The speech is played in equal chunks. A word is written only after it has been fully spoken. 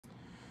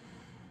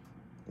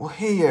Well,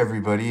 hey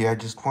everybody, I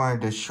just wanted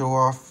to show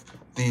off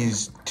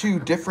these two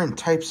different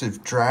types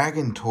of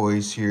dragon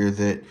toys here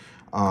that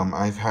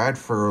I've had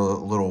for a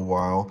little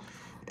while.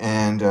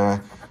 And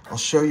I'll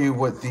show you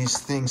what these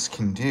things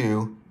can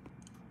do.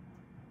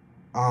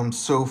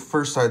 So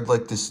first I'd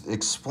like to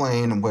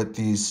explain what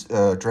these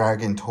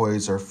dragon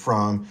toys are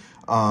from.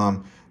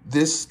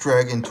 This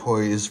dragon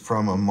toy is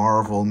from a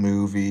Marvel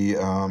movie,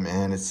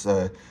 and it's,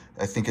 I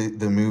think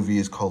the movie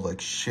is called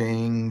like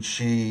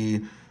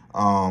Shang-Chi,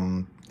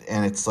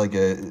 and it's like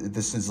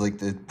this is like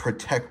the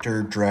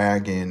protector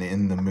dragon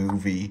in the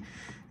movie.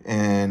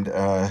 And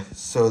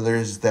so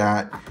there's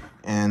that,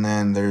 and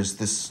then there's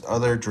this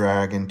other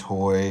dragon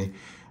toy,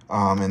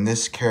 and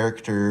this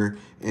character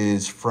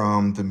is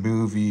from the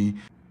movie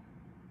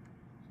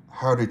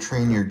How to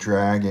Train Your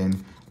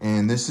Dragon,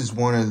 and this is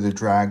one of the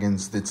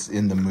dragons that's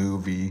in the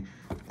movie.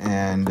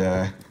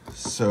 And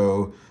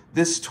so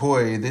this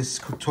toy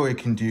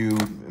can do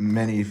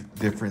many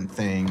different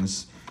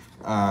things.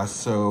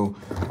 So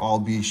I'll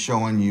be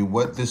showing you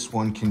what this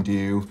one can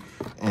do,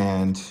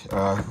 and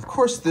of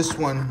course this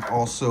one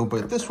also,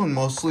 but this one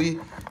mostly.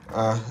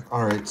 All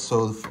right,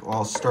 so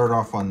I'll start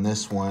off on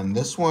this one.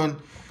 This one,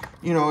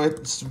 you know,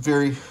 it's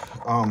very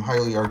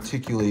highly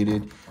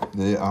articulated.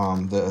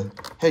 The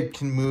head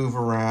can move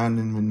around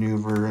and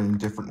maneuver in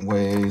different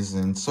ways,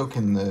 and so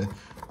can the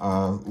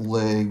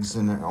legs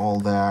and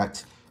all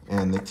that,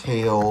 and the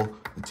tail.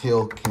 The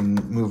tail can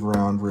move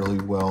around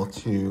really well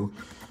too.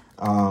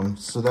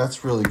 So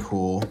that's really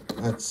cool.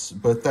 That's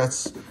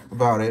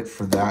about it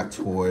for that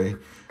toy,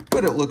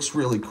 but it looks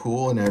really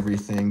cool and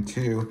everything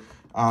too.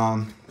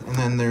 And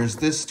then there's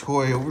this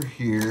toy over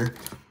here.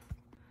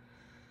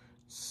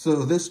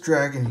 So this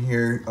dragon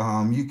here,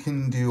 you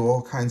can do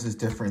all kinds of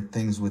different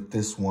things with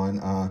this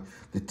one.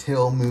 The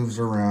tail moves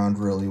around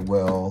really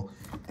well,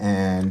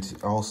 and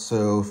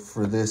also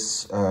for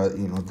this,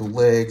 you know, the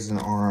legs and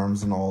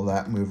arms and all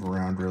that move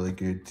around really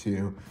good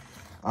too.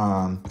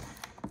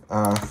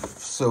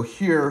 So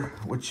here,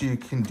 what you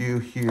can do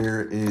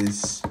here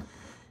is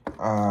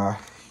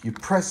you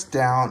press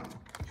down,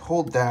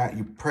 hold that,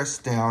 you press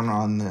down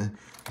on the,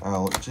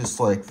 just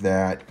like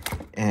that,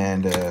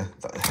 and the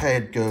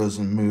head goes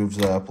and moves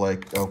up,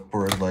 like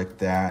upward like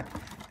that.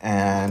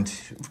 And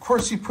of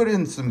course you put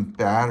in some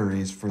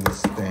batteries for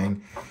this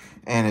thing,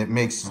 and it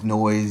makes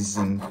noise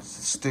and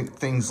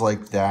things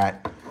like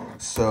that.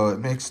 So it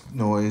makes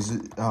noise,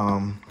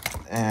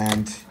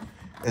 and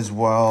as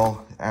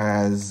well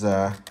as,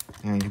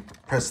 you know, you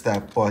press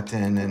that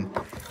button,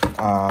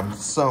 and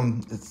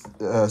some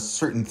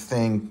certain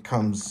thing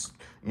comes,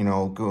 you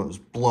know, goes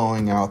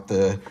blowing out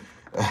the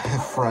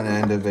front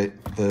end of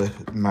it, the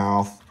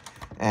mouth,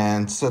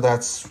 and so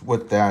that's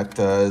what that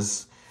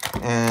does.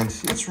 And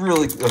it's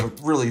really a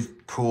really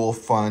cool,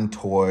 fun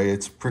toy.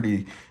 It's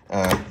pretty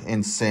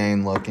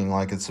insane looking,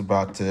 like it's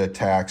about to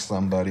attack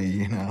somebody,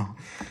 you know.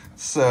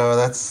 So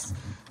that's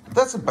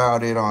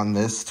about it on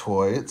this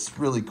toy. It's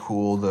really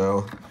cool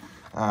though.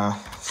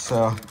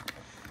 So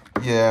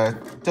yeah,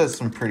 it does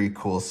some pretty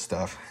cool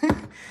stuff.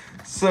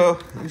 So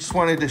I just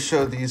wanted to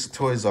show these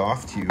toys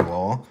off to you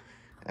all,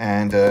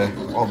 and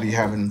I'll be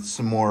having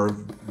some more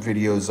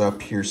videos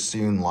up here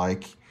soon,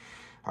 like.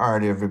 All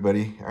right,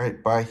 everybody. All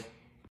right, bye.